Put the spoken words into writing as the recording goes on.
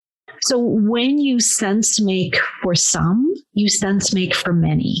So when you sense make for some, you sense make for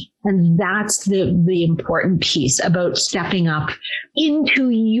many. And that's the important piece about stepping up into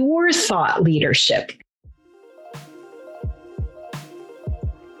your thought leadership.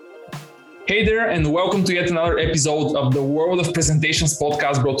 Hey there, and welcome to yet another episode of the World of Presentations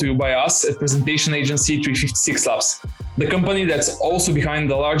podcast brought to you by us at Presentation Agency 356 Labs, the company that's also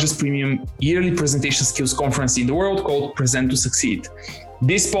behind the largest premium yearly presentation skills conference in the world called Present to Succeed.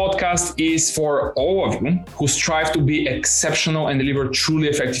 This podcast is for all of you who strive to be exceptional and deliver truly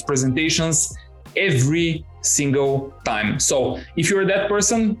effective presentations every single time. So if you're that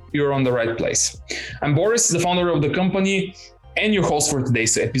person, you're on the right place. I'm Boris, the founder of the company and your host for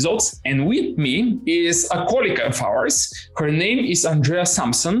today's episodes. And with me is a colleague of ours. Her name is Andrea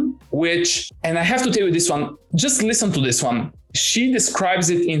Sampson, and I have to tell you this one, just listen to this one. She describes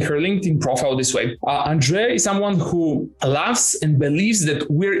it in her LinkedIn profile this way. Andrea is someone who loves and believes that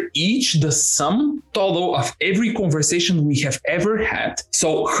we're each the sum total of every conversation we have ever had.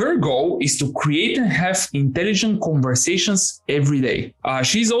 So her goal is to create and have intelligent conversations every day.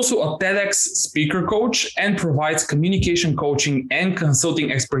 She's also a TEDx speaker coach and provides communication coaching and consulting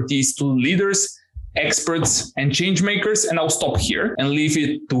expertise to leaders, experts, and change makers. And I'll stop here and leave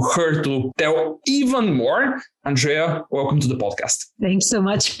it to her to tell even more. Andrea, welcome to the podcast. Thanks so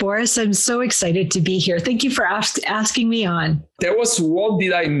much, Boris. I'm so excited to be here. Thank you for asking me on. Tell us, what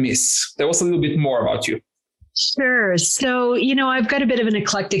did I miss? Tell us a little bit more about you. Sure. So, I've got a bit of an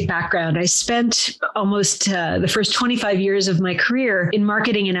eclectic background. I spent almost the first 25 years of my career in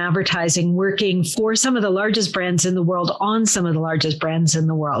marketing and advertising, working for some of the largest brands in the world, on some of the largest brands in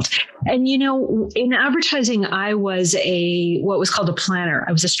the world. And, in advertising, I was what was called a planner.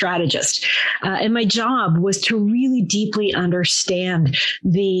 I was a strategist. And my job was to really deeply understand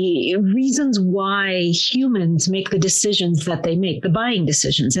the reasons why humans make the decisions that they make, the buying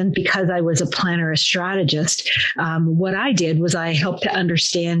decisions. And because I was a planner, a strategist, what I did was I helped to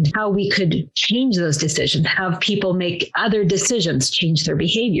understand how we could change those decisions, have people make other decisions, change their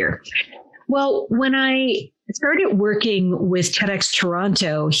behavior. Well, when I started working with TEDx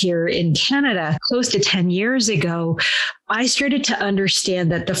Toronto here in Canada close to 10 years ago, I started to understand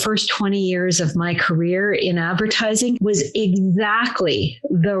that the first 20 years of my career in advertising was exactly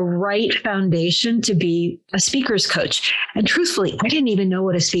the right foundation to be a speaker's coach. And truthfully, I didn't even know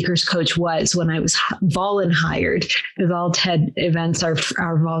what a speaker's coach was when I was hired, because all TED events are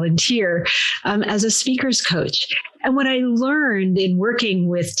volunteer, as a speaker's coach. And what I learned in working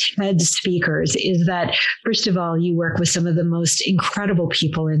with TED speakers is that, first of all, you work with some of the most incredible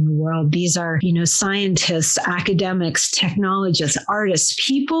people in the world. These are, scientists, academics, technologists, artists,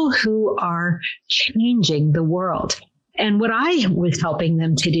 people who are changing the world. And what I was helping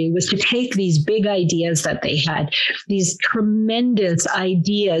them to do was to take these big ideas that they had, these tremendous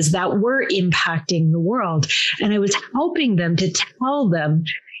ideas that were impacting the world. And I was helping them to tell them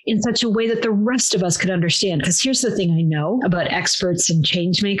in such a way that the rest of us could understand. Because here's the thing I know about experts and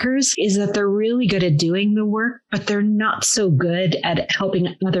change makers is that they're really good at doing the work, but they're not so good at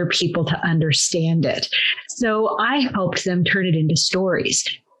helping other people to understand it. So I helped them turn it into stories.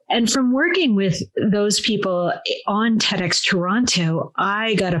 And from working with those people on TEDx Toronto,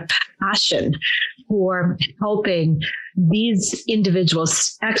 I got a passion for helping these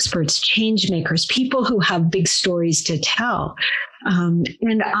individuals, experts, change makers, people who have big stories to tell.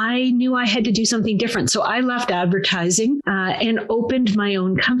 And I knew I had to do something different. So I left advertising and opened my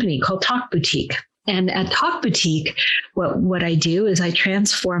own company called Talk Boutique. And at Talk Boutique, what I do is I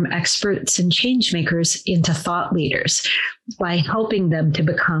transform experts and change makers into thought leaders by helping them to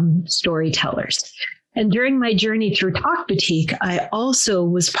become storytellers. And during my journey through Talk Boutique, I also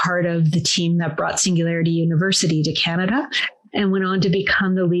was part of the team that brought Singularity University to Canada and went on to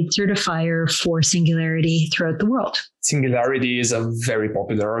become the lead certifier for Singularity throughout the world. Singularity is a very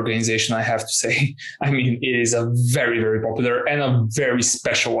popular organization, I have to say. I mean, it is a very, very popular and a very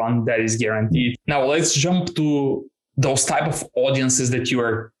special one that is guaranteed. Now, let's jump to those type of audiences that you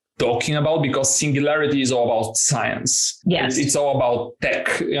are talking about, because Singularity is all about science. Yes. It's all about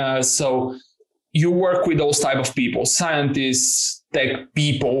tech. So you work with those type of people, scientists, tech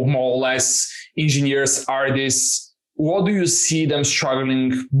people, more or less, engineers, artists. What do you see them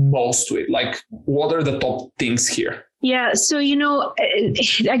struggling most with? Like, what are the top things here? Yeah. So,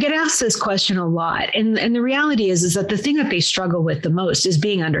 I get asked this question a lot. And the reality is that the thing that they struggle with the most is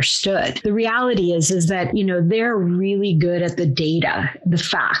being understood. The reality is that, they're really good at the data, the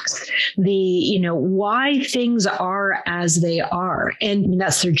facts, why things are as they are. And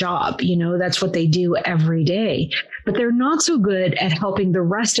that's their job. That's what they do every day. but they're not so good at helping the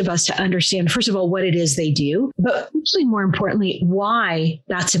rest of us to understand, first of all, what it is they do, but actually more importantly, why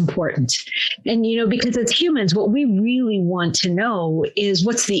that's important. And, because as humans, what we really want to know is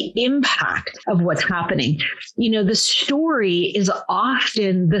what's the impact of what's happening. The story is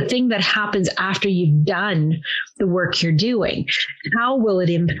often the thing that happens after you've done the work you're doing. How will it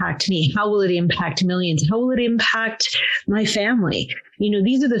impact me? How will it impact millions? How will it impact my family?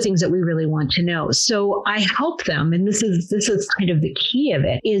 These are the things that we really want to know. So I help them, and this is kind of the key of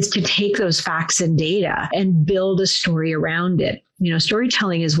it, is to take those facts and data and build a story around it.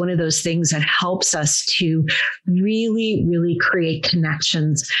 Storytelling is one of those things that helps us to really, really create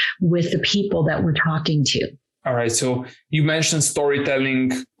connections with the people that we're talking to. All right. So you mentioned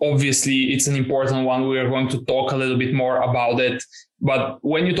storytelling. Obviously, it's an important one. We are going to talk a little bit more about it. But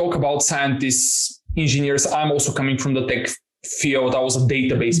when you talk about scientists, engineers, I'm also coming from the tech field. I was a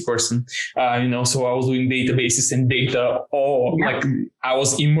database person, so I was doing databases and data. Like I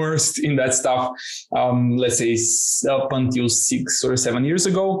was immersed in that stuff, let's say up until 6 or 7 years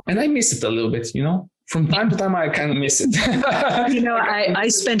ago. And I miss it a little bit, From time to time, I kind of miss it. I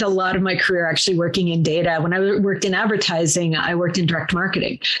spent a lot of my career actually working in data. When I worked in advertising, I worked in direct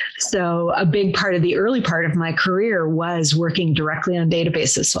marketing. So a big part of the early part of my career was working directly on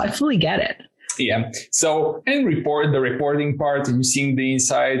databases. So I fully get it. Yeah. So, and the reporting part, and seeing the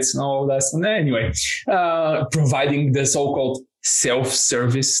insights and all that. And anyway, providing the so-called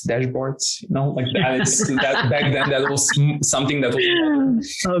self-service dashboards, like that. It's that back then, that was something that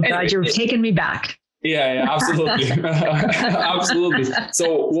was. Oh God, you're taking me back. Yeah, absolutely. Absolutely.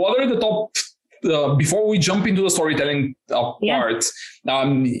 So what are the top, before we jump into the storytelling part,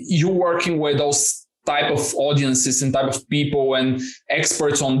 you're working with those type of audiences and type of people and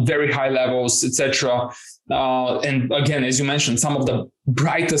experts on very high levels, etc. And again, as you mentioned, some of the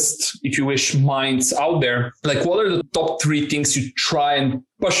brightest, if you wish, minds out there. Like, what are the top 3 things you try and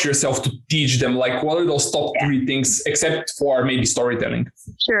push yourself to teach them? Like, what are those top 3 things, except for maybe storytelling?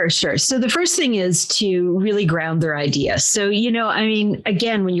 Sure. So the first thing is to really ground their ideas. So,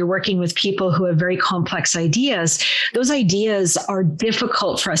 again, when you're working with people who have very complex ideas, those ideas are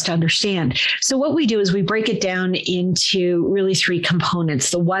difficult for us to understand. So what we do is we break it down into really 3 components: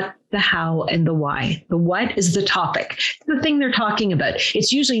 the what, the how, and the why. The what is the topic, the thing they're talking about.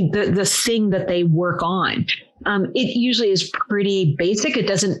 It's usually the thing that they work on. It usually is pretty basic. It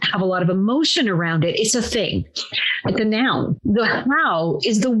doesn't have a lot of emotion around it. It's a thing. Like the noun. The how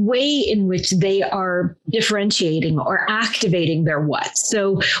is the way in which they are differentiating or activating their what.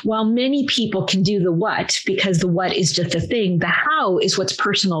 So while many people can do the what, because the what is just a thing, the how is what's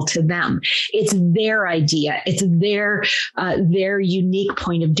personal to them. It's their idea. It's their unique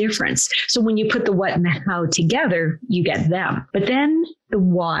point of difference. So when you put the what and the how together, you get them. But then the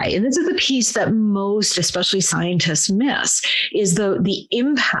why, and this is the piece that most, especially scientists, miss, is the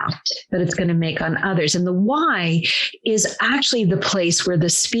impact that it's going to make on others. And the why is actually the place where the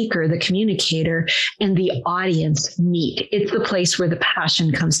speaker, the communicator, and the audience meet. It's the place where the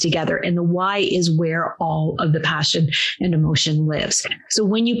passion comes together. And the why is where all of the passion and emotion lives. So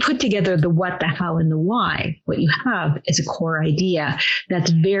when you put together the what, the how, and the why, what you have is a core idea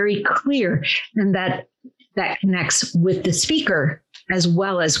that's very clear and that connects with the speaker as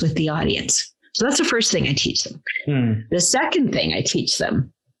well as with the audience. So that's the first thing I teach them. The second thing I teach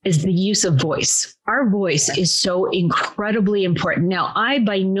them is the use of voice. Our voice is so incredibly important. Now, I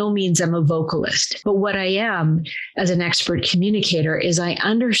by no means am a vocalist, but what I am as an expert communicator is I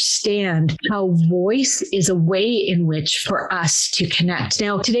understand how voice is a way in which for us to connect.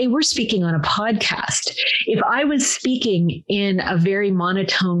 Now, today we're speaking on a podcast. If I was speaking in a very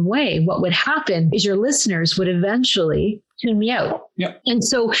monotone way, what would happen is your listeners would eventually tune me out. Yep. And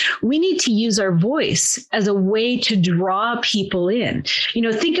so we need to use our voice as a way to draw people in.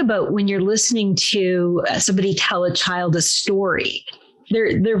 Think about when you're listening to somebody tell a child a story.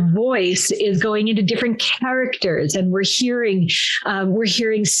 Their voice is going into different characters, and we're hearing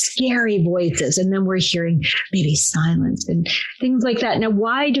scary voices, and then we're hearing maybe silence and things like that. Now,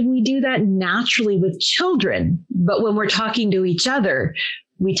 why do we do that naturally with children? But when we're talking to each other,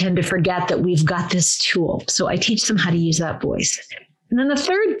 we tend to forget that we've got this tool. So I teach them how to use that voice. And then the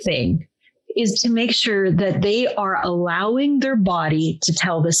third thing is to make sure that they are allowing their body to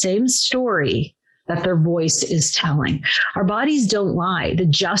tell the same story that their voice is telling. Our bodies don't lie. The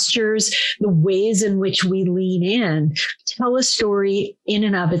gestures, the ways in which we lean in tell a story in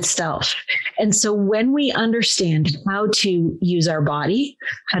and of itself. And so when we understand how to use our body,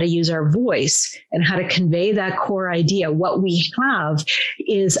 how to use our voice, and how to convey that core idea, what we have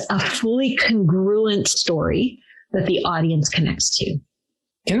is a fully congruent story that the audience connects to.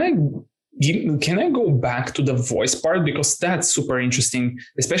 Can I Can I go back to the voice part? Because that's super interesting,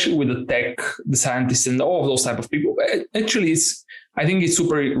 especially with the tech, the scientists, and all of those type of people. Actually, I think it's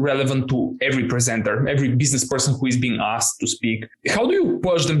super relevant to every presenter, every business person who is being asked to speak. How do you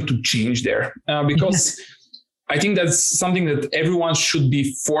push them to change there? Because I think that's something that everyone should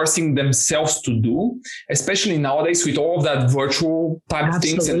be forcing themselves to do, especially nowadays with all of that virtual type of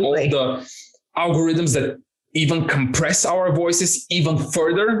things and all of the algorithms that even compress our voices even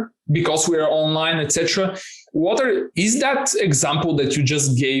further because we are online, etc. Is that example that you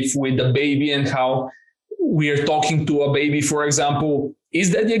just gave with the baby and how we are talking to a baby, for example,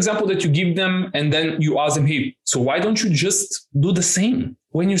 is that the example that you give them and then you ask them, hey, so why don't you just do the same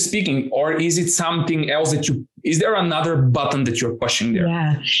when you're speaking? Or is it something else is there another button that you're pushing there?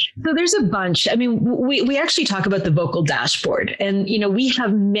 Yeah. So there's a bunch. I mean, we actually talk about the vocal dashboard, and, we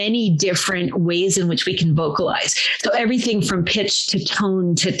have many different ways in which we can vocalize. So everything from pitch to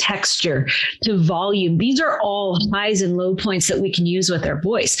tone to texture to volume, these are all highs and low points that we can use with our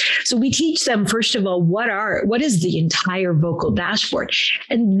voice. So we teach them, first of all, what is the entire vocal dashboard?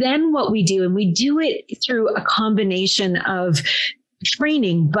 And then what we do, and we do it through a combination of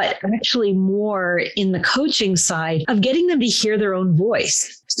training, but actually more in the coaching side of getting them to hear their own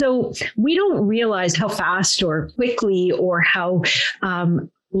voice. So we don't realize how fast or quickly or how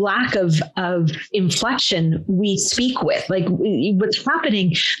lack of inflection we speak with, like what's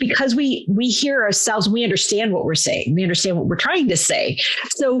happening, because we hear ourselves, we understand what we're saying, we understand what we're trying to say.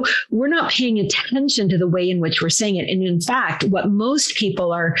 So we're not paying attention to the way in which we're saying it. And in fact, what most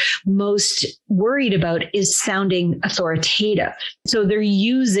people are most worried about is sounding authoritative. So they're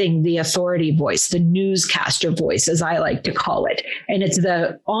using the authority voice, the newscaster voice, as I like to call it. And it's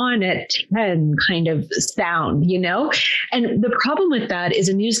the on at 10 kind of sound, And the problem with that is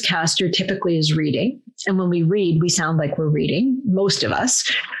a newscaster typically is reading. And when we read, we sound like we're reading, most of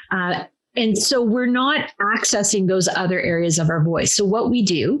us. And so we're not accessing those other areas of our voice. So what we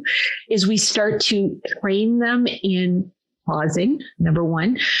do is we start to train them in pausing. Number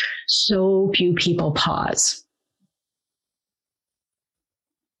one, so few people pause.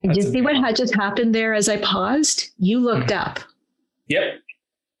 Did you see what had just happened there as I paused? You looked up. Yep.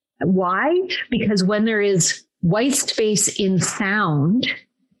 Why? Because when there is white space in sound,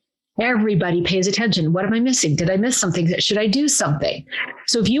 everybody pays attention. What am I missing? Did I miss something? Should I do something?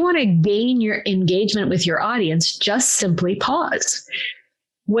 So if you want to gain your engagement with your audience, just simply pause.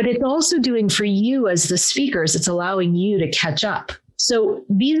 What it's also doing for you as the speakers, it's allowing you to catch up. So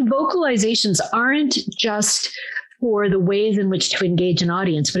these vocalizations aren't just for the ways in which to engage an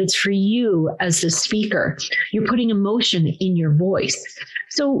audience, but it's for you as the speaker. You're putting emotion in your voice.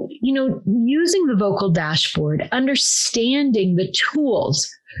 So, using the vocal dashboard, understanding the tools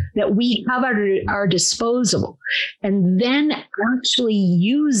that we have at our disposal, and then actually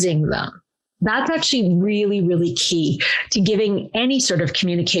using them. That's actually really, really key to giving any sort of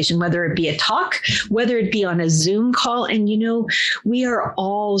communication, whether it be a talk, whether it be on a Zoom call. And, we are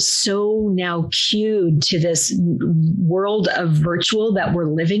all so now cued to this world of virtual that we're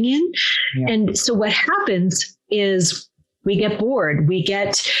living in. Yeah. And so what happens is we get bored, we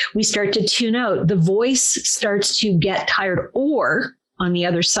start to tune out, the voice starts to get tired, or on the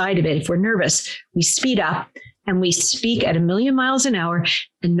other side of it, if we're nervous, we speed up and we speak at 1,000,000 miles an hour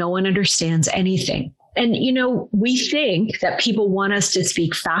and no one understands anything. And, we think that people want us to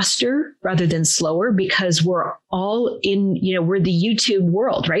speak faster rather than slower because we're all in, we're the YouTube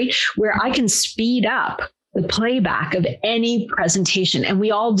world, right? Where I can speed up the playback of any presentation and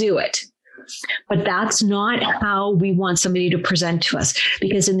we all do it. But that's not how we want somebody to present to us,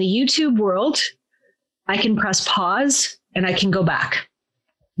 because in the YouTube world, I can press pause and I can go back.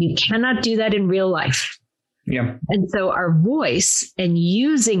 You cannot do that in real life. Yeah. And so our voice and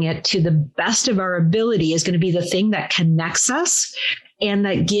using it to the best of our ability is going to be the thing that connects us and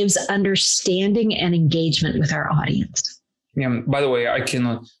that gives understanding and engagement with our audience. Yeah. By the way, I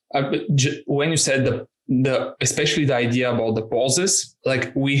cannot, when you said especially the idea about the pauses,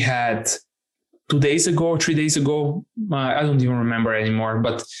 like we had 2 days ago or 3 days ago, I don't even remember anymore,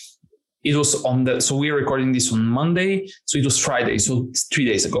 but it was so we are recording this on Monday. So it was Friday. So it's 3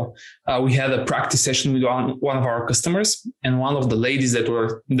 days ago. We had a practice session with one of our customers, and one of the ladies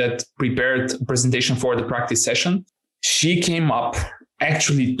that prepared a presentation for the practice session, she came up,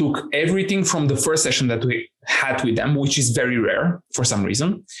 actually took everything from the first session that we had with them, which is very rare for some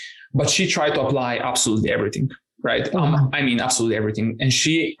reason, but she tried to apply absolutely everything, right? Absolutely everything. And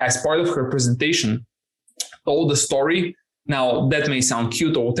she, as part of her presentation, told the story. Now, that may sound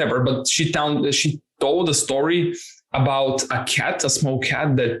cute or whatever, but she told a story about a small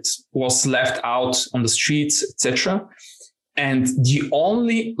cat that was left out on the streets, etc. And the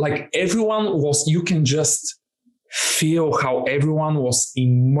only, like everyone was, you can just feel how everyone was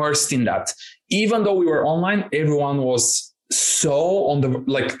immersed in that. Even though we were online, everyone was so on the,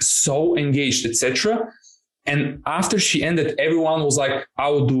 like so engaged, etc. And after she ended, everyone was like, I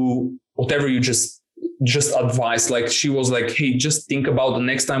will do whatever you just advised. Like she was like, hey, just think about the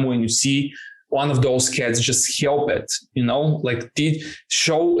next time when you see one of those cats, just help it, like did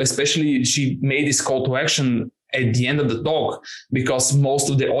show, especially she made this call to action at the end of the talk, because most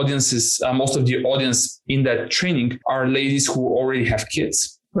of the audience in that training are ladies who already have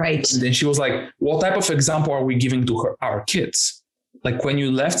kids. Right. And then she was like, what type of example are we giving to our kids? Like when you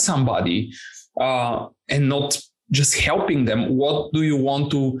left somebody and not just helping them, how do you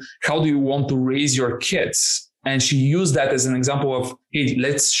want to raise your kids? And she used that as an example of, hey,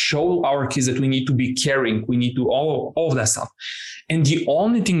 let's show our kids that we need to be caring. We need to all of that stuff. And the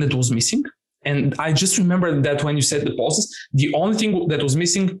only thing that was missing, and I just remember that when you said the pauses, the only thing that was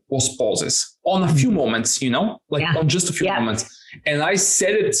missing was pauses on a few moments, on just a few moments. And I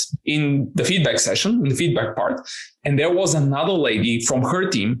said it in the feedback session, in the feedback part. And there was another lady from her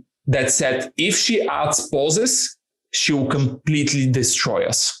team that said, if she adds pauses, she will completely destroy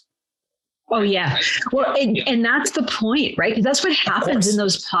us. Oh, yeah. Well, and that's the point, right? Because that's what happens in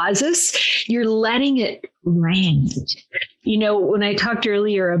those pauses. You're letting it land. When I talked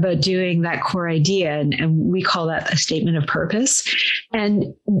earlier about doing that core idea, and we call that a statement of purpose. And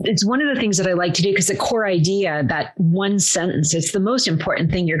it's one of the things that I like to do, because the core idea, that one sentence, it's the most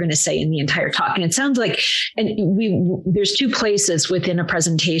important thing you're going to say in the entire talk. And it sounds like, there's two places within a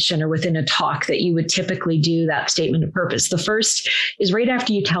presentation or within a talk that you would typically do that statement of purpose. The first is right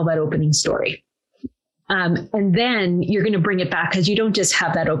after you tell that opening story. And then you're going to bring it back, because you don't just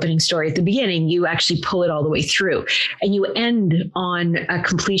have that opening story at the beginning, you actually pull it all the way through, and you end on a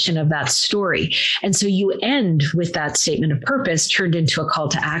completion of that story. And so you end with that statement of purpose turned into a call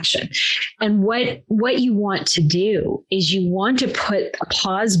to action. And what you want to do is you want to put a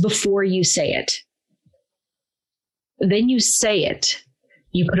pause before you say it. Then you say it.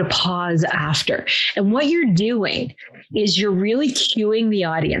 You put a pause after. And what you're doing is you're really cueing the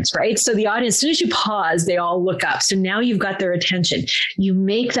audience, right? So the audience, as soon as you pause, they all look up. So now you've got their attention. You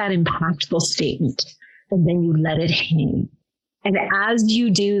make that impactful statement, and then you let it hang. And as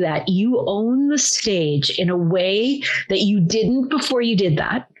you do that, you own the stage in a way that you didn't before you did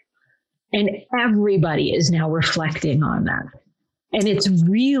that. And everybody is now reflecting on that. And it's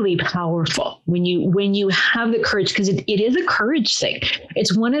really powerful when you have the courage, because it is a courage thing.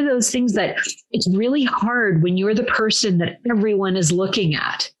 It's one of those things that it's really hard when you're the person that everyone is looking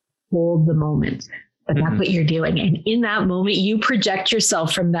at. Hold the moment. But that's what you're doing. And in that moment, you project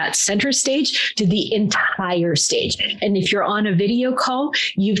yourself from that center stage to the entire stage. And if you're on a video call,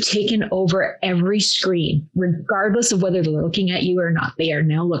 you've taken over every screen, regardless of whether they're looking at you or not. They are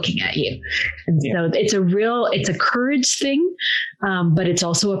now looking at you. And so it's a courage thing, but it's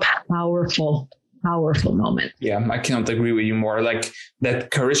also a powerful moment. Yeah, I cannot agree with you more. Like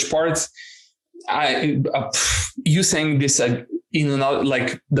that courage part, you saying this in another,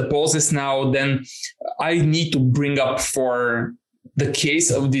 like the pauses now, then I need to bring up, for the case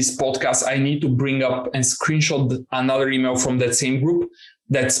of this podcast, I need to bring up and screenshot another email from that same group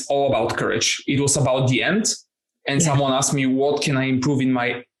that's all about courage. It was about the end, and someone asked me, what can I improve in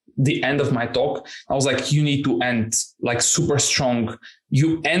the end of my talk? I was like, you need to end like super strong.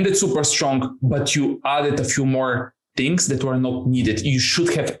 You ended super strong, but you added a few more things that were not needed. You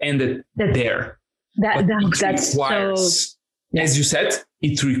should have ended there. That's requires, as you said,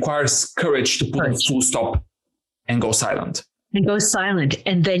 it requires courage to put a full stop and go silent. And go silent.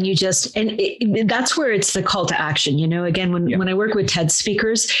 And then you just, that's where it's the call to action. Again, when I work with TED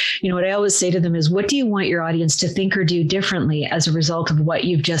speakers, what I always say to them is, what do you want your audience to think or do differently as a result of what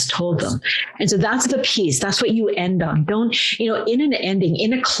you've just told them? And so that's the piece. That's what you end on. Don't, in an ending,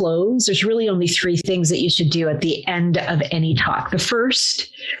 in a close, there's really only three things that you should do at the end of any talk. The first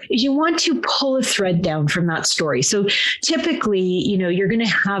is you want to pull a thread down from that story. So typically, you're going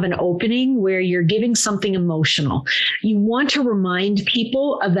to have an opening where you're giving something emotional. You want to remind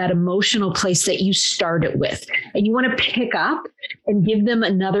people of that emotional place that you started with. And you want to pick up and give them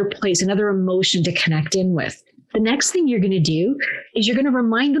another place, another emotion to connect in with. The next thing you're going to do is you're going to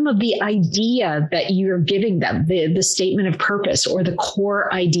remind them of the idea that you're giving them, the statement of purpose or the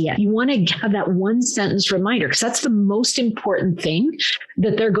core idea. You want to have that one sentence reminder, because that's the most important thing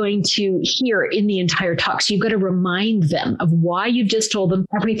that they're going to hear in the entire talk. So you've got to remind them of why you've just told them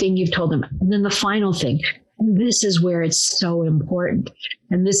everything you've told them. And then the final thing, this is where it's so important.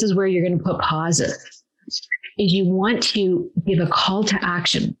 And this is where you're going to put pauses, is you want to give a call to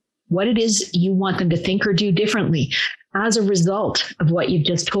action, what it is you want them to think or do differently as a result of what you've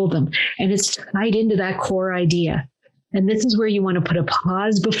just told them. And it's tied into that core idea. And this is where you want to put a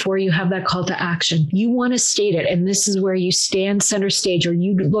pause before you have that call to action. You want to state it. And this is where you stand center stage, or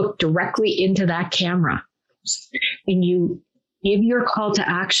you look directly into that camera and you give your call to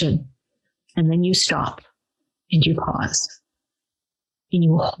action. And then you stop and you pause and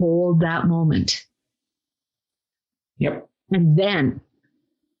you hold that moment. Yep. And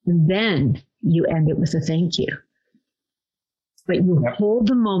then you end it with a thank you. But you hold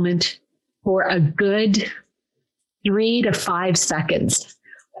the moment for a good 3 to 5 seconds.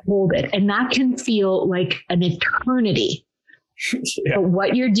 Hold it. And that can feel like an eternity. Yeah. But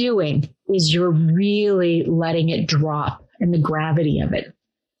what you're doing is you're really letting it drop and the gravity of it.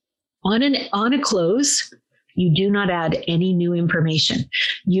 On a close, you do not add any new information.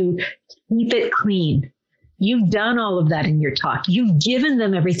 You keep it clean. You've done all of that in your talk. You've given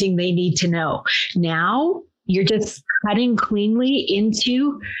them everything they need to know. Now you're just cutting cleanly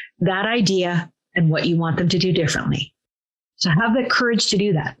into that idea and what you want them to do differently. So have the courage to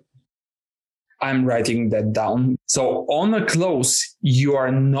do that. I'm writing that down. So on a close, you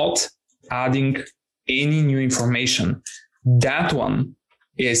are not adding any new information. That one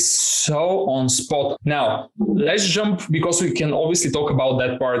is so on spot. Now, let's jump, because we can obviously talk about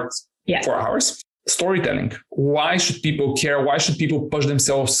that part for hours. Storytelling. Why should people care? Why should people push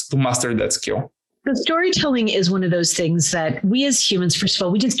themselves to master that skill? The storytelling is one of those things that we as humans, first of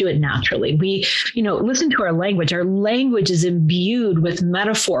all, we just do it naturally. We, listen to our language. Our language is imbued with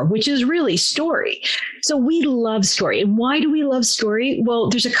metaphor, which is really story. So we love story. And why do we love story? Well,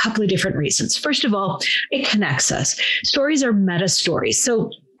 there's a couple of different reasons. First of all, it connects us. Stories are meta stories.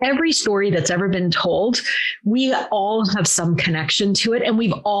 So every story that's ever been told, we all have some connection to it, and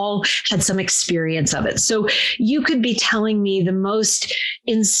we've all had some experience of it. So you could be telling me the most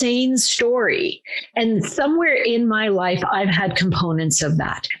insane story, and somewhere in my life, I've had components of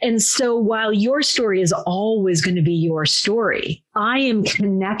that. And so while your story is always going to be your story, I am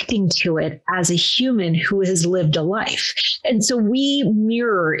connecting to it as a human who has lived a life. And so we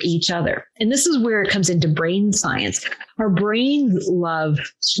mirror each other. And this is where it comes into brain science. Our brains love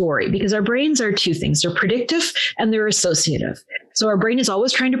story because our brains are two things. They're predictive and they're associative. So our brain is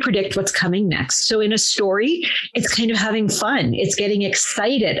always trying to predict what's coming next. So in a story, it's kind of having fun. It's getting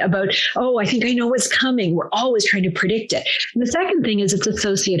excited about, oh, I think I know what's coming. We're always trying to predict it. And the second thing is it's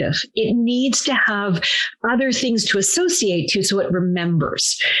associative. It needs to have other things to associate to so it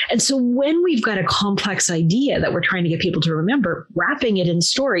remembers. And so when we've got a complex idea that we're trying to get people to remember, wrapping it in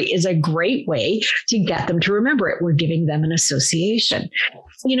story is a great way to get them to remember it. We're giving them an association.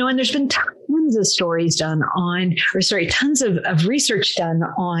 And there's been tons of stories done tons of research done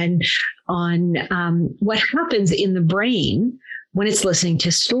on what happens in the brain when it's listening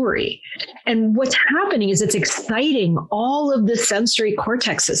to story. And what's happening is it's exciting all of the sensory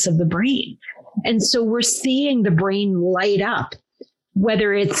cortexes of the brain. And so we're seeing the brain light up,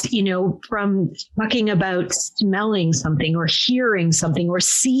 whether it's, from talking about smelling something or hearing something or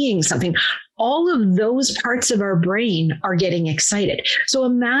seeing something. All of those parts of our brain are getting excited. So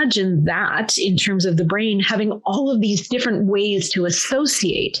imagine that in terms of the brain having all of these different ways to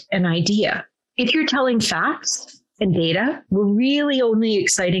associate an idea. If you're telling facts and data, we're really only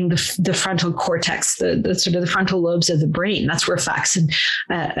exciting the frontal cortex, the sort of the frontal lobes of the brain. That's where facts and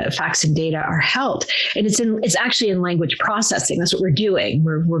data are held. And it's actually in language processing. That's what we're doing.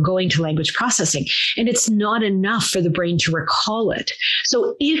 We're going to language processing, and it's not enough for the brain to recall it.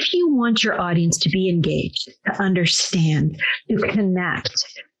 So if you want your audience to be engaged, to understand, to connect,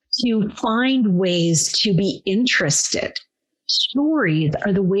 to find ways to be interested, stories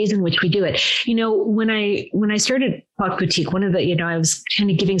are the ways in which we do it. When I started Talk Boutique, one of the, I was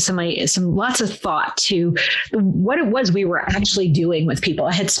kind of giving some lots of thought to what it was we were actually doing with people.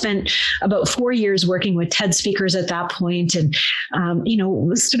 I had spent about 4 years working with TED speakers at that point, and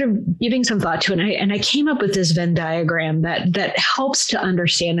was sort of giving some thought to it. And I came up with this Venn diagram that helps to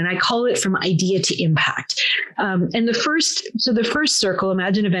understand, and I call it from idea to impact. And the first circle,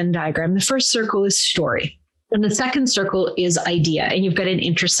 imagine a Venn diagram. The first circle is story. And the second circle is idea, and you've got an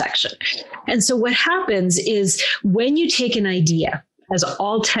intersection. And so what happens is when you take an idea, as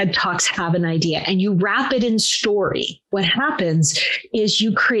all TED Talks have an idea, and you wrap it in story, what happens is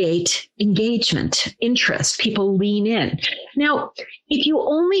you create engagement, interest, people lean in. Now, if you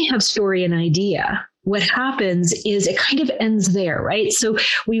only have story and idea, what happens is it kind of ends there, right? So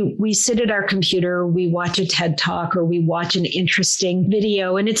we sit at our computer, we watch a TED Talk, or we watch an interesting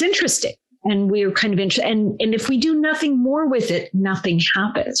video, and it's interesting. And we're kind of interested. And if we do nothing more with it, nothing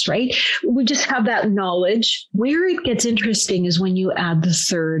happens, right? We just have that knowledge. Where it gets interesting is when you add the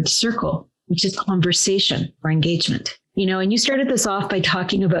third circle, which is conversation or engagement. And you started this off by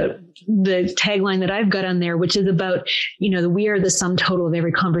talking about the tagline that I've got on there, which is about, we are the sum total of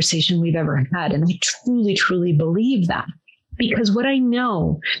every conversation we've ever had. And I truly, truly believe that. Because what I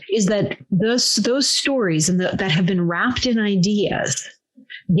know is that those stories that have been wrapped in ideas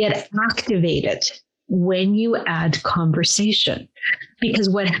get activated when you add conversation. Because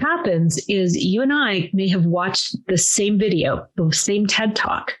what happens is you and I may have watched the same video, the same TED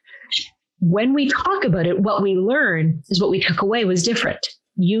Talk. When we talk about it, what we learn is what we took away was different.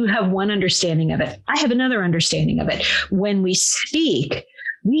 You have one understanding of it. I have another understanding of it. When we speak,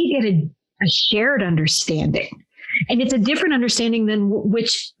 we get a shared understanding. And it's a different understanding than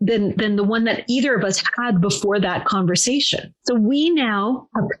the one that either of us had before that conversation. So we now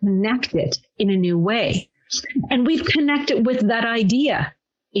have connected in a new way. And we've connected with that idea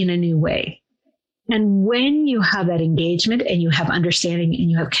in a new way. And when you have that engagement and you have understanding and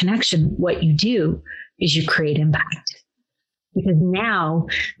you have connection, what you do is you create impact. Because now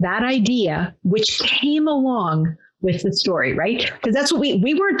that idea, which came along with the story, right? Because that's what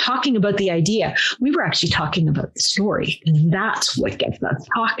we weren't talking about the idea. We were actually talking about the story. And that's what gets us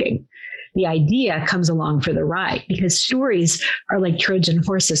talking. The idea comes along for the ride because stories are like Trojan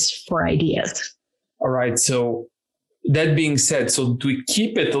horses for ideas. All right. So that being said, so to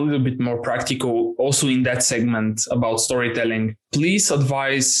keep it a little bit more practical, also in that segment about storytelling, please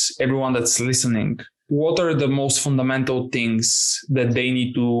advise everyone that's listening, what are the most fundamental things that they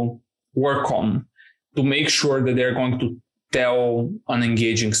need to work on to make sure that they're going to tell an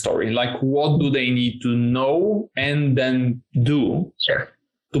engaging story? Like, what do they need to know and then do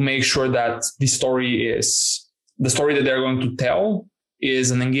to make sure that the story that they're going to tell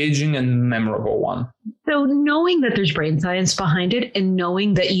is an engaging and memorable one? So knowing that there's brain science behind it and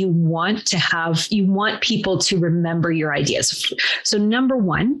knowing that you want people to remember your ideas. So number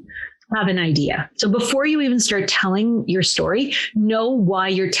one, have an idea. So before you even start telling your story, know why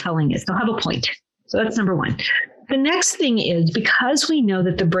you're telling it. So have a point. So that's number one. The next thing is, because we know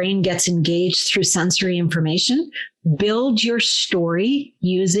that the brain gets engaged through sensory information, build your story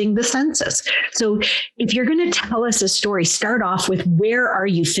using the senses. So if you're going to tell us a story, start off with, where are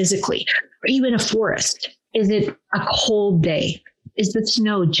you physically? Are you in a forest? Is it a cold day? Is the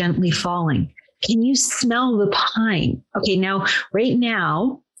snow gently falling? Can you smell the pine? Okay, now, right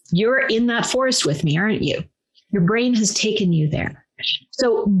now, you're in that forest with me, aren't you? Your brain has taken you there.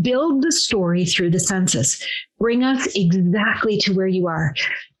 So build the story through the senses. Bring us exactly to where you are.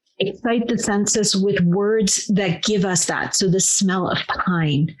 Excite the senses with words that give us that. So the smell of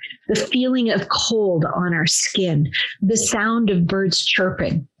pine, the feeling of cold on our skin, the sound of birds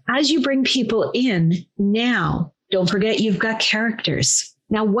chirping. As you bring people in now, don't forget you've got characters.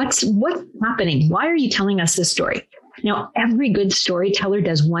 Now, what's happening? Why are you telling us this story? Now, every good storyteller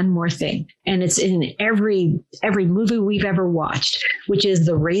does one more thing, and it's in every movie we've ever watched, which is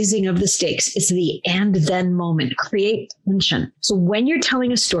the raising of the stakes. It's the and then moment. Create tension. So when you're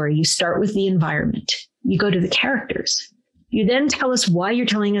telling a story, you start with the environment. You go to the characters. You then tell us why you're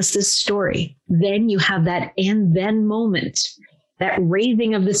telling us this story. Then you have that and then moment, that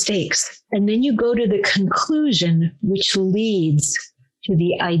raising of the stakes. And then you go to the conclusion, which leads to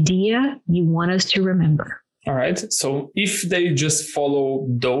the idea you want us to remember. All right. So if they just follow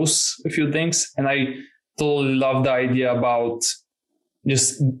those a few things, and I totally love the idea about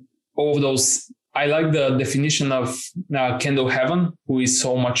just all of those. I like the definition of Kendall Heaven, who is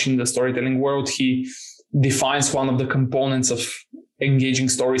so much in the storytelling world. He defines one of the components of engaging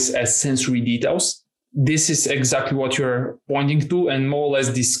stories as sensory details. This is exactly what you're pointing to, and more or less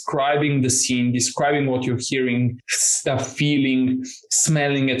describing the scene, describing what you're hearing, feeling,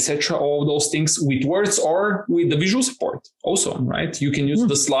 smelling, etc. All of those things with words or with the visual support also, right? You can use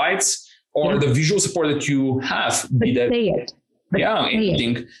the slides or the visual support that you have. Say it.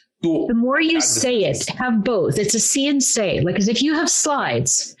 Anything. The more you say it, have both. It's a see and say. Like, as if you have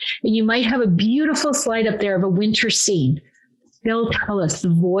slides, and you might have a beautiful slide up there of a winter scene. They'll tell us. The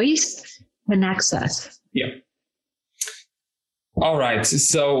voice connects us. Yeah. All right.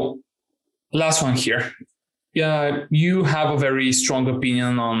 So last one here. Yeah, you have a very strong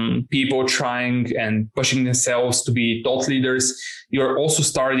opinion on people trying and pushing themselves to be thought leaders. You're also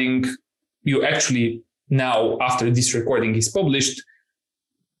you actually now, after this recording is published,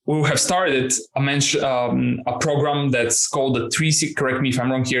 we have started a program that's called correct me if I'm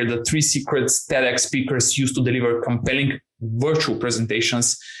wrong here, the 3 secrets TEDx speakers use to deliver compelling virtual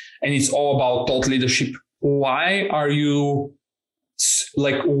presentations. And it's all about thought leadership. Why do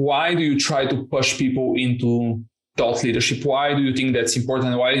you try to push people into thought leadership? Why do you think that's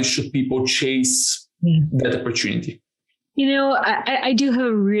important? Why should people chase that opportunity? I do have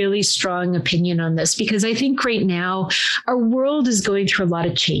a really strong opinion on this because I think right now our world is going through a lot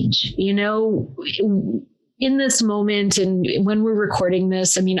of change. In this moment and when we're recording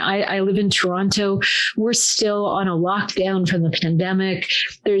this, I live in Toronto. We're still on a lockdown from the pandemic.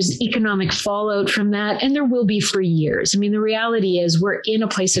 There's economic fallout from that, and there will be for years. The reality is we're in a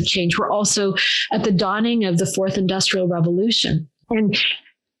place of change. We're also at the dawning of the fourth industrial revolution. And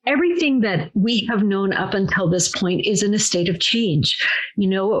everything that we have known up until this point is in a state of change,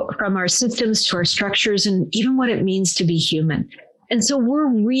 from our systems to our structures and even what it means to be human. And so we're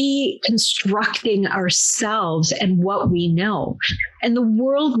reconstructing ourselves and what we know. And the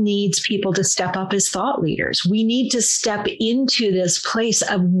world needs people to step up as thought leaders. We need to step into this place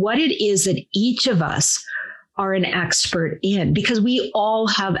of what it is that each of us are an expert in, because we all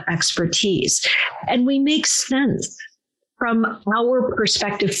have expertise and we make sense from our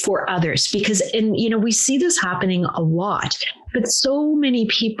perspective for others, because we see this happening a lot, but so many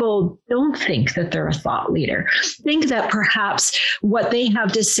people don't think that they're a thought leader, think that perhaps what they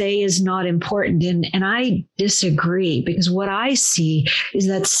have to say is not important. And I disagree, because what I see is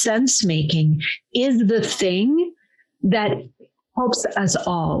that sense making is the thing that helps us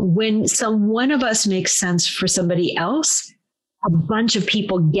all. When one of us makes sense for somebody else, a bunch of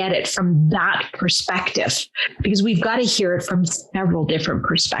people get it from that perspective, because we've got to hear it from several different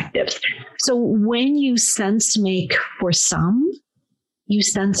perspectives. So when you sense make for some, you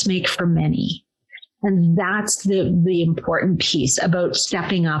sense make for many. And that's the important piece about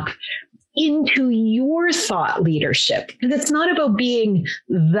stepping up into your thought leadership. Because it's not about being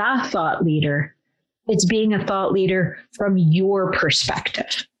the thought leader. It's being a thought leader from your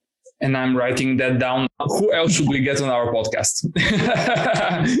perspective. And I'm writing that down. Who else should we get on our podcast?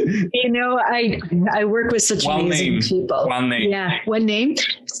 I work with such amazing people. One name. Yeah, one name.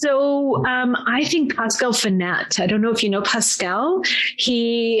 So I think Pascal Finette. I don't know if you know Pascal.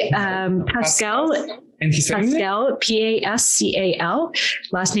 Pascal. And his Pascal, Pascal,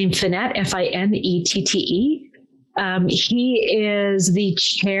 last name Finette, Finette. He is the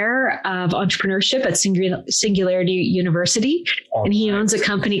chair of entrepreneurship at Singularity University, and he owns a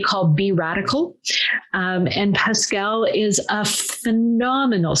company called Be Radical. And Pascal is a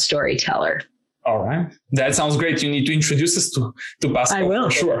phenomenal storyteller. All right. That sounds great. You need to introduce us to Pascal. I will.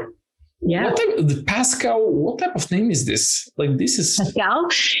 For sure. Yeah. What type of name is this? This is Pascal.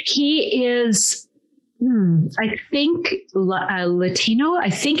 He is... I think Latino, I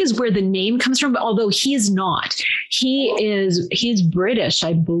think, is where the name comes from, although he is not. He's British,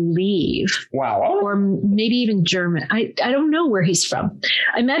 I believe. Wow. Or maybe even German. I don't know where he's from.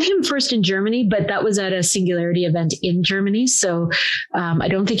 I met him first in Germany, but that was at a Singularity event in Germany. So I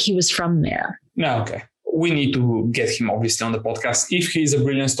don't think he was from there. No, okay. We need to get him obviously on the podcast. If he's a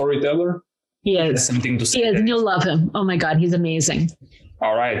brilliant storyteller, he is. Has something to say. He is, and you'll love him. Oh my God, he's amazing.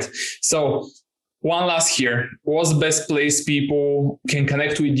 All right. So one last here. What's the best place people can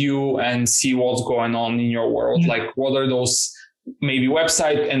connect with you and see what's going on in your world? What are those maybe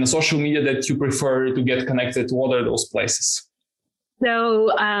website and social media that you prefer to get connected? What are those places? So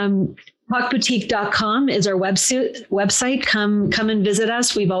talkboutique.com is our website. Come and visit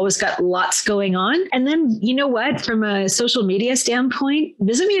us. We've always got lots going on. And then, you know what? From a social media standpoint,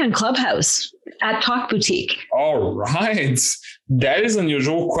 visit me on Clubhouse at Talk Boutique. All right. That is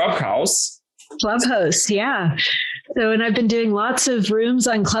unusual. Clubhouse, yeah. So, and I've been doing lots of rooms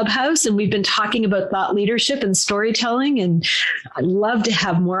on Clubhouse, and we've been talking about thought leadership and storytelling, and I'd love to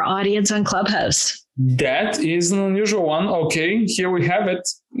have more audience on Clubhouse. That is an unusual one. Okay, here we have it.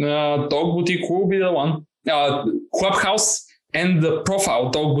 Talk Boutique will be the one. Clubhouse and the profile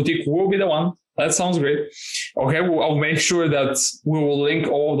Talk Boutique will be the one. That sounds great. Okay, I'll make sure that we will link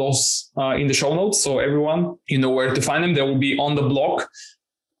all those in the show notes, so everyone, you know where to find them. They will be on the blog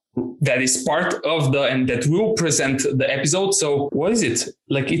that is part of and that will present the episode. So what is it?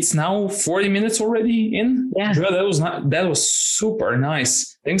 It's now 40 minutes already in? Yeah. That was super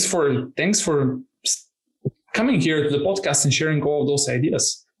nice. Thanks for coming here to the podcast and sharing all of those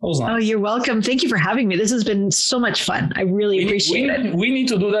ideas. That was nice. Oh, you're welcome. Thank you for having me. This has been so much fun. I really appreciate it. We need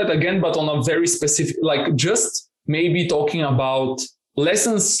to do that again, but on a very specific, just maybe talking about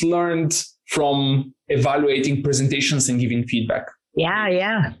lessons learned from evaluating presentations and giving feedback.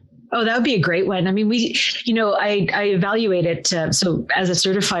 Yeah. Oh, that would be a great one. I mean, I evaluate it. So as a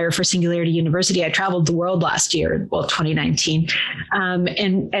certifier for Singularity University, I traveled the world last year, 2019.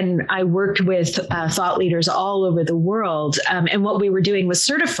 And I worked with thought leaders all over the world. And what we were doing was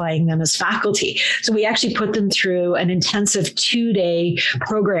certifying them as faculty. So we actually put them through an intensive 2-day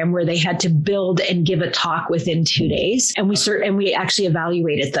program where they had to build and give a talk within 2 days. And we actually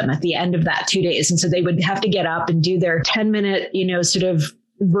evaluated them at the end of that 2 days. And so they would have to get up and do their 10-minute, sort of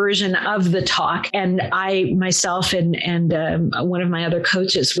version of the talk. And I myself and one of my other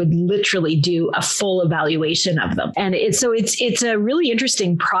coaches would literally do a full evaluation of them. And it's a really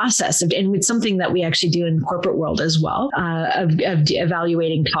interesting process and it's something that we actually do in the corporate world as well, of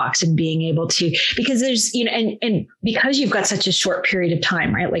evaluating talks and being able to, because there's, and because you've got such a short period of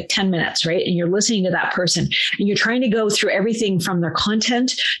time, right? Like 10 minutes, right? And you're listening to that person and you're trying to go through everything from their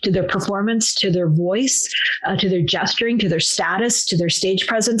content to their performance, to their voice, to their gesturing, to their status, to their stage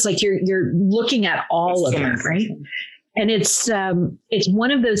presence. Like you're looking at all of it, right? And it's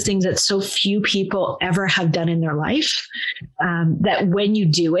one of those things that so few people ever have done in their life, that when you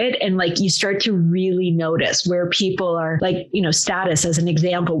do it and like you start to really notice where people are, like, status as an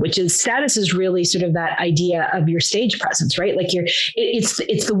example, status is really sort of that idea of your stage presence, right? Like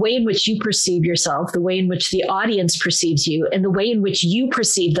it's the way in which you perceive yourself, the way in which the audience perceives you, and the way in which you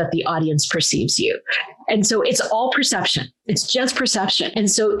perceive that the audience perceives you. And so it's all perception. It's just perception. And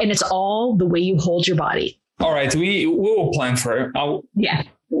it's all the way you hold your body. All right, we will plan for it.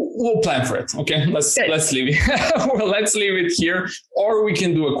 We'll plan for it. Okay, let's leave it. Well, let's leave it here, or we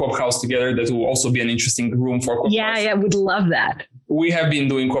can do a Clubhouse together. That will also be an interesting room for Clubhouse. Yeah, would love that. We have been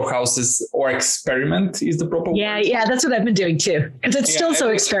doing Clubhouses, or experiment is the proper word. Yeah, that's what I've been doing too, because it's still so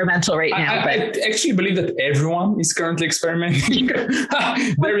experimental right now. I actually believe that everyone is currently experimenting.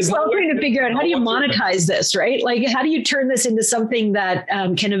 There is no way to figure out how do you monetize this, right? Like, how do you turn this into something that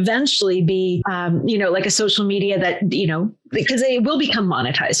can eventually be, like a social media that, because it will become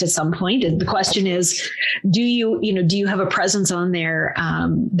monetized at some point. And the question is, do you have a presence on there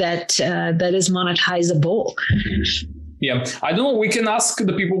that is monetizable? Yeah, I don't know. We can ask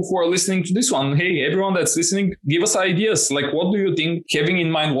the people who are listening to this one. Hey, everyone that's listening, give us ideas. Like, what do you think, having in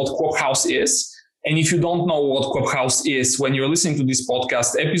mind what Clubhouse is? And if you don't know what Clubhouse is when you're listening to this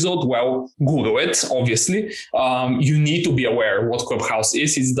podcast episode, well, Google it, obviously. You need to be aware what Clubhouse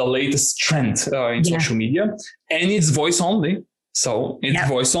is. It's the latest trend in social media, and it's voice only. So it's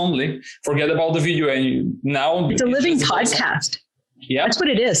voice only. Forget about the video. And now it's a living podcast. Yeah, that's what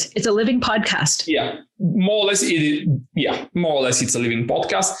it is. It's a living podcast. Yeah, more or less it's a living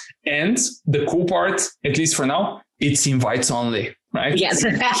podcast. And the cool part, at least for now, it's invites only, right? Yes,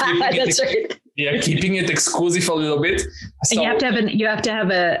 that's right. Yeah, keeping it exclusive a little bit. So, and you have to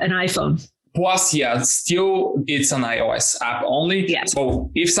have an iPhone. Plus, still it's an iOS app only. Yeah. So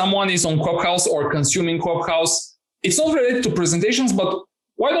if someone is on Clubhouse or consuming Clubhouse, it's not related to presentations, but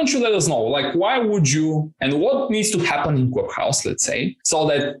why don't you let us know? Like, why would you, and what needs to happen in Clubhouse, let's say, so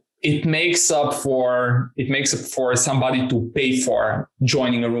that it makes up for somebody to pay for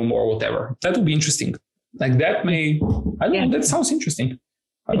joining a room or whatever. That would be interesting. Like that that sounds interesting.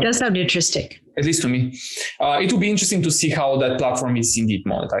 It does sound interesting. At least to me. It will be interesting to see how that platform is indeed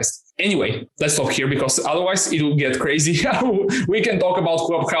monetized. Anyway, let's stop here because otherwise it will get crazy. We can talk about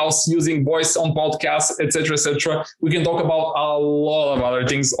Clubhouse using voice on podcasts, etc., etc. We can talk about a lot of other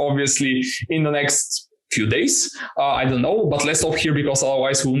things, obviously, in the next few days. I don't know, but let's stop here because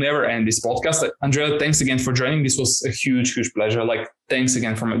otherwise we'll never end this podcast. Andrea, thanks again for joining. This was a huge, huge pleasure. Like, thanks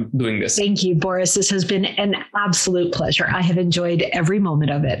again for doing this. Thank you, Boris. This has been an absolute pleasure. I have enjoyed every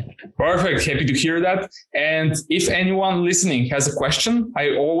moment of it. Perfect. Happy to hear that. And if anyone listening has a question,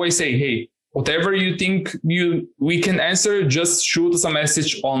 I always say, hey, whatever you think we can answer, just shoot us a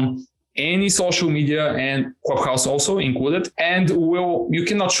message on any social media, and Clubhouse also included. And you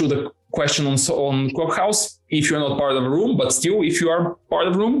cannot shoot a question on Clubhouse if you're not part of a room, but still, if you are part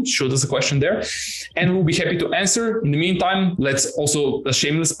of a room, shoot us a question there and we'll be happy to answer. In the meantime, let's also, a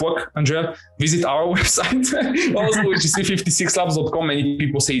shameless plug, Andrea, visit our website also, which is 356labs.com. Many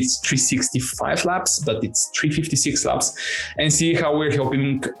people say it's 365 labs, but it's 356 labs, and see how we're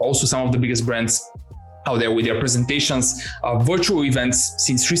helping also some of the biggest brands out there with their presentations, virtual events,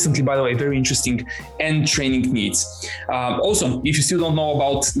 since recently, by the way, very interesting, and training needs. Also, if you still don't know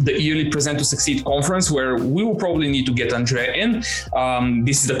about the yearly Present to Succeed conference, where we will probably need to get Andrea in,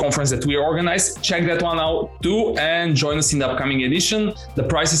 this is the conference that we organize. Check that one out too, and join us in the upcoming edition. The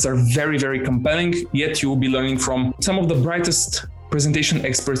prices are very, very compelling, yet you will be learning from some of the brightest presentation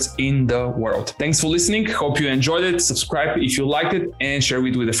experts in the world. Thanks for listening. Hope you enjoyed it. Subscribe if you liked it and share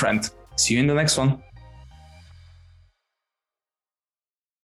it with a friend. See you in the next one.